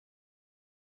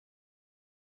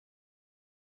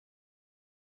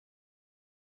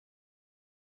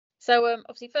So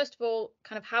obviously, first of all,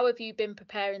 kind of how have you been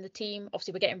preparing the team?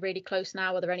 Obviously, we're getting really close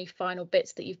now. Are there any final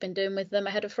bits that you've been doing with them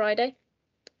ahead of Friday?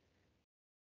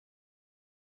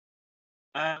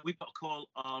 We've got a call.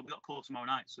 We've got a call tomorrow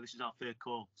night, so this is our third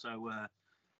call. So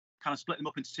kind of split them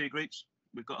up into two groups.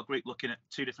 We've got a group looking at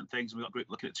two different things, and we've got a group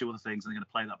looking at two other things, and they're going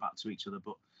to play that back to each other.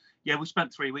 But yeah, we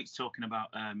spent 3 weeks talking about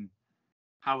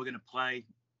how we're going to play,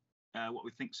 what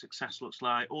we think success looks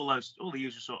like, all the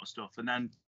usual sort of stuff. And then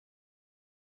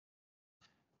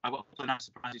I've got a couple of nice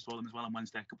surprises for them as well on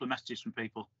Wednesday. A couple of messages from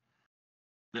people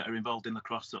that are involved in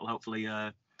lacrosse that will hopefully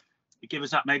give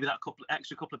us that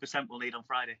extra couple of percent we'll need on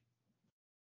Friday.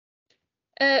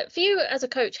 For you as a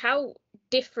coach, how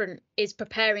different is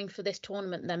preparing for this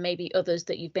tournament than maybe others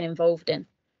that you've been involved in?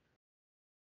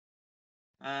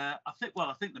 I think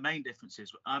the main difference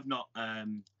is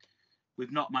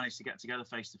we've not managed to get together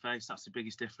face to face. That's the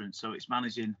biggest difference. So it's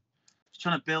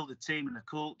trying to build a team and a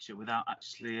culture without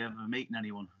actually ever meeting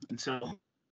anyone until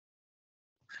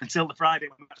the Friday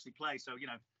when we actually play. So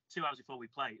 2 hours before we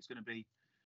play,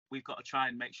 we've got to try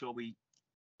and make sure we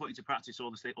put into practice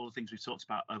all the things we've talked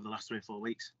about over the last 3 or 4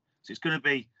 weeks. So it's going to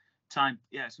be time.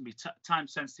 Yeah, it's going to be time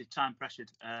sensitive, time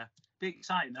pressured. Be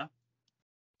exciting though.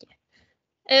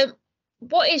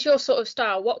 What is your sort of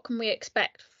style? What can we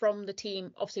expect from the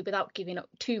team? Obviously, without giving up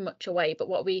too much away, but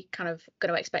what are we kind of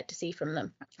going to expect to see from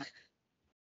them?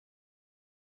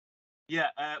 Yeah,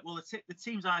 well, the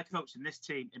teams I coach in this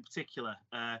team in particular,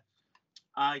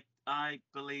 I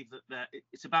believe that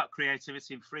it's about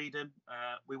creativity and freedom.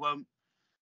 I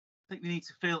think they need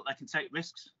to feel they can take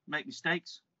risks, make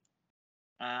mistakes.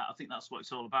 I think that's what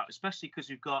it's all about, especially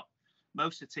because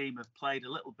most of the team have played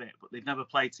a little bit, but they've never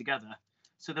played together.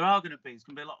 So there's going to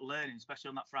be a lot of learning, especially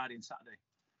on that Friday and Saturday.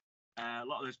 A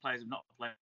lot of those players have not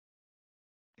played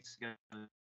together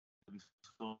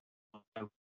before.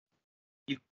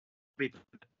 You've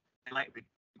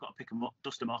got to pick them up,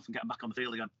 dust them off, and get them back on the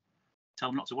field again. Tell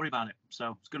them not to worry about it.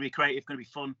 So it's going to be creative, going to be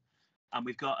fun, and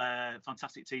we've got a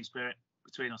fantastic team spirit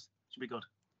between us. Should be good.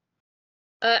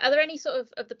 Are there any sort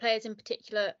of the players in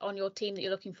particular on your team that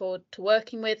you're looking forward to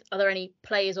working with? Are there any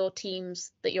players or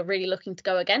teams that you're really looking to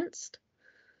go against?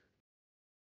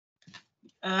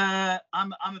 I'm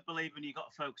a believer in you've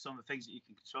got to focus on the things that you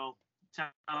can control.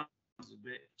 Sounds a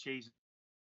bit cheesy,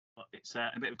 but it's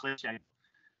a bit of a cliche.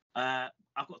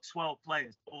 I've got 12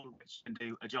 players, all of which can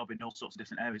do a job in all sorts of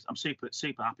different areas. I'm super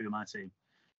happy with my team.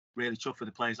 Really chuffed with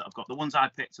the players that I've got, the ones I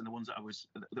picked and the ones that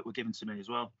were given to me as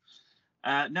well.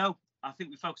 No, I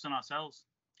think we focus on ourselves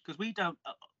because we don't.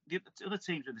 The other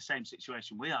teams are in the same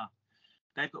situation we are.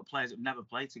 They've got players that have never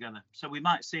played together, so we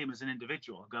might see them as an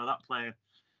individual and go, that player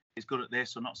is good at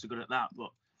this or not so good at that.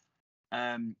 But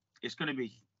it's going to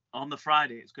be on the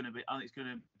Friday. It's going to be. I'm going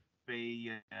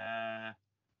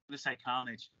to say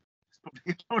carnage.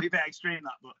 It's probably a bit extreme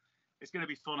that, but it's going to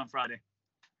be fun on Friday.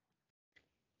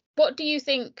 What do you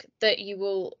think that you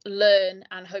will learn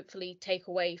and hopefully take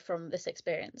away from this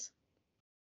experience?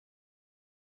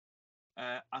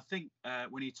 I think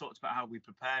when you talked about how we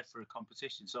prepared for a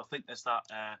competition, so I think there's that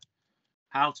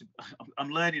I'm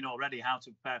learning already how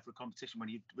to prepare for a competition when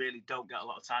you really don't get a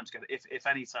lot of time together, if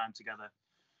any time together.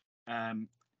 And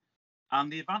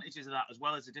the advantages of that as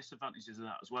well as the disadvantages of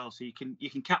that as well. So you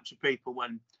can capture people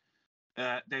when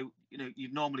you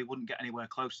normally wouldn't get anywhere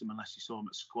close to them unless you saw them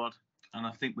at squad. And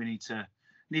I think we need to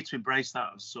embrace that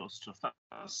sort of stuff.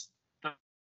 That's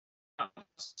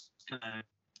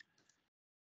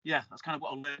kind of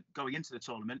what I learned going into the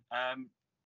tournament.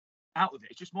 Out of it,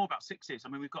 it's just more about sixes. I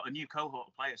mean, we've got a new cohort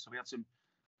of players, so we had some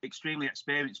extremely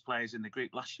experienced players in the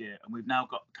group last year, and we've now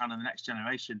got kind of the next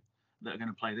generation that are going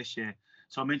to play this year.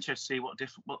 So I'm interested to see what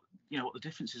the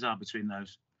differences are between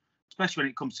those, especially when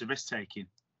it comes to risk taking.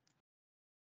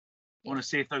 I want to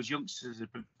see if those youngsters are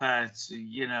prepared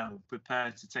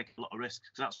to take a lot of risks,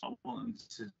 because that's what I want them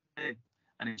to do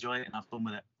and enjoy it and have fun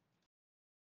with it.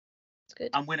 That's good.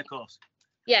 And win, of course.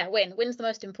 Yeah, win's the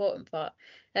most important part.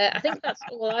 I think that's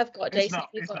all I've got, Jason.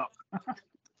 It's not.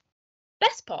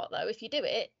 Best part though, if you do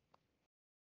it.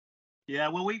 Yeah,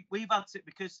 well, we've had it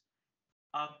because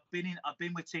I've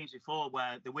been with teams before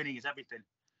where the winning is everything,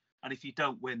 and if you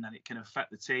don't win, then it can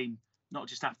affect the team. Not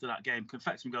just after that game, it can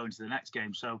affect them going to the next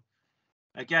game. So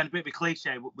again, a bit of a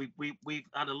cliche. We've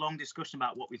had a long discussion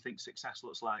about what we think success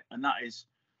looks like, and that is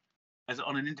as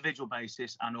on an individual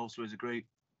basis and also as a group.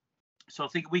 So I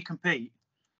think we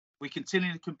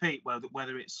continually compete,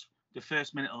 whether it's the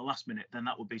first minute or the last minute, then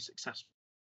that would be successful.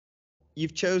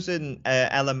 You've chosen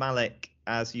Ella Malik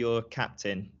as your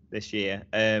captain this year.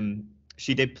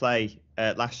 She did play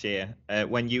last year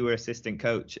when you were assistant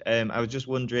coach. I was just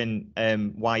wondering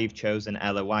why you've chosen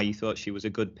Ella, why you thought she was a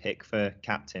good pick for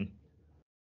captain.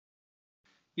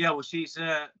 Yeah, well, she's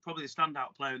probably the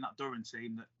standout player in that Durham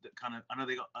team. That kind of, I know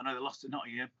they lost to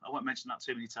Nottingham. I won't mention that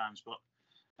too many times, but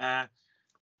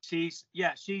she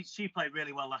played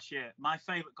really well last year. My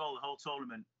favourite goal of the whole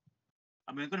tournament.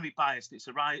 I mean, I'm going to be biased. It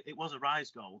was a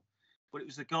Rise goal, but it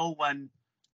was the goal when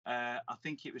I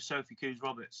think it was Sophie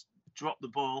Coons-Roberts dropped the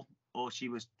ball, or she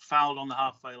was fouled on the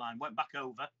halfway line, went back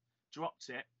over, dropped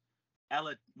it.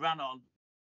 Ella ran on.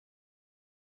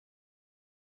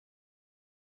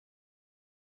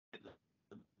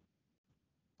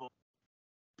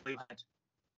 Blue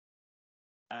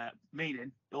head,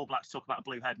 meaning the All Blacks talk about a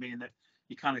blue head, meaning that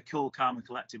you're kind of cool, calm, and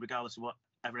collected, regardless of what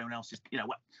everyone else is,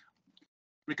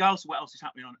 regardless of what else is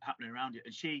happening around you.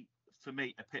 And she, for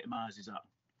me, epitomises that.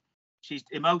 She's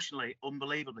emotionally,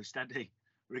 unbelievably steady,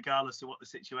 regardless of what the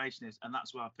situation is, and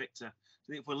that's why I picked her.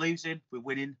 So if we're losing, we're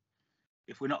winning.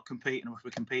 If we're not competing, or if we're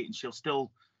competing, she'll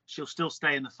still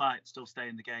stay in the fight, still stay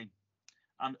in the game.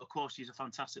 And of course, she's a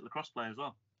fantastic lacrosse player as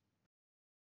well.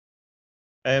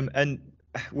 And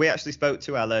we actually spoke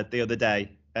to Ella the other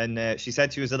day, and she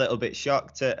said she was a little bit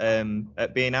shocked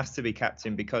at being asked to be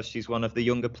captain because she's one of the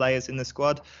younger players in the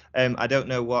squad. I don't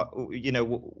know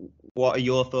what are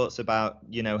your thoughts about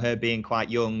her being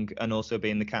quite young and also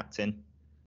being the captain?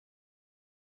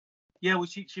 Yeah, well,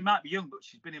 she might be young, but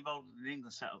she's been involved in the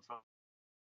England setup for.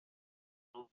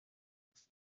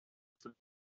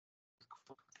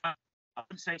 I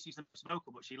wouldn't say she's the most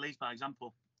vocal, but she leads by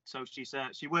example. So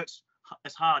she works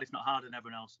as hard, if not harder, than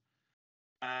everyone else.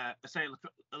 I say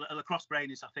a lacrosse brain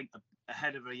is, I think,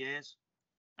 ahead of her years.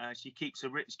 She keeps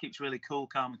really cool,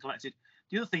 calm, and collected.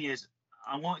 The other thing is,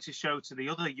 I wanted to show to the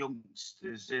other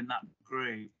youngsters in that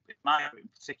group, in my group in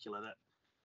particular, that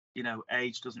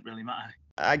age doesn't really matter.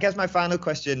 I guess my final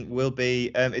question will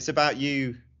be, it's about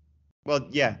you. Well,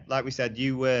 yeah, like we said,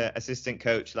 you were assistant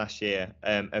coach last year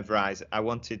of Rise. I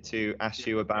wanted to ask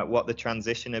you about what the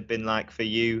transition had been like for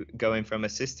you going from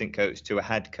assistant coach to a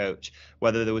head coach,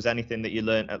 whether there was anything that you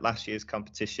learned at last year's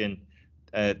competition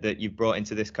that you've brought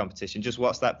into this competition. Just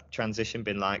what's that transition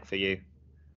been like for you?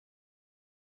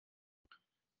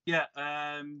 Yeah,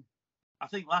 I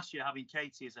think last year having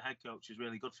Katie as a head coach was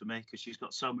really good for me because she's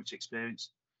got so much experience.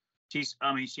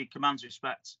 She commands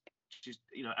respect. She's,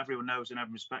 everyone knows and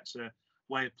everyone respects her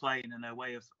way of playing and her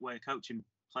way of coaching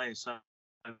players. So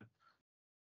it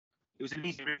was an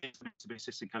easy reason for me to be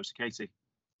assistant coach to Katie.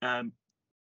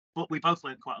 But we both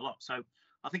learned quite a lot. So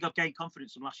I think I've gained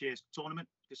confidence from last year's tournament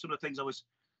because some of the things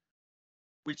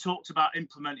we talked about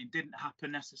implementing didn't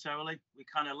happen necessarily. We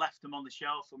kind of left them on the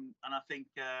shelf, and I think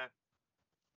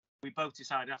we both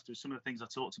decided after some of the things I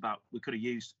talked about we could have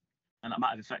used, and that might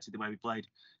have affected the way we played.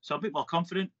 So I'm a bit more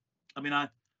confident. I mean,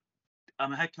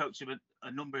 I'm a head coach of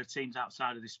a number of teams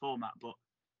outside of this format, but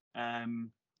I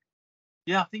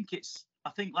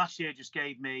think last year just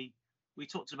gave me. We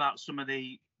talked about some of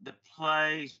the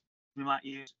plays we might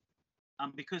use,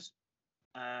 and because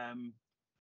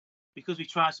we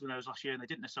tried some of those last year and they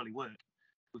didn't necessarily work,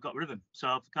 we've got rid of them. So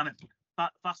I've kind of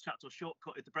fast tracked or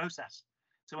shortcutted the process.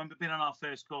 So when we've been on our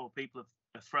first call, people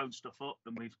have thrown stuff up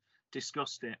and we've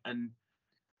discussed it, and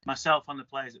myself and the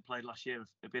players that played last year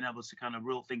have been able to kind of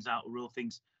rule things out, or rule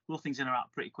things in or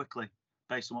out pretty quickly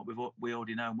based on what we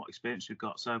already know and what experience we've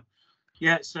got. So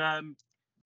yeah, it's I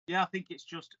think it's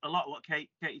just a lot of what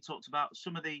Katie talked about.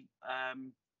 Some of the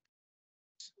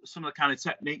kind of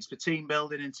techniques for team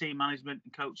building and team management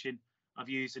and coaching I've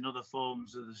used in other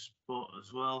forms of the sport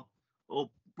as well.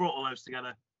 Brought all those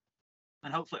together,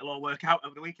 and hopefully it'll all work out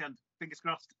over the weekend. Fingers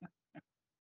crossed.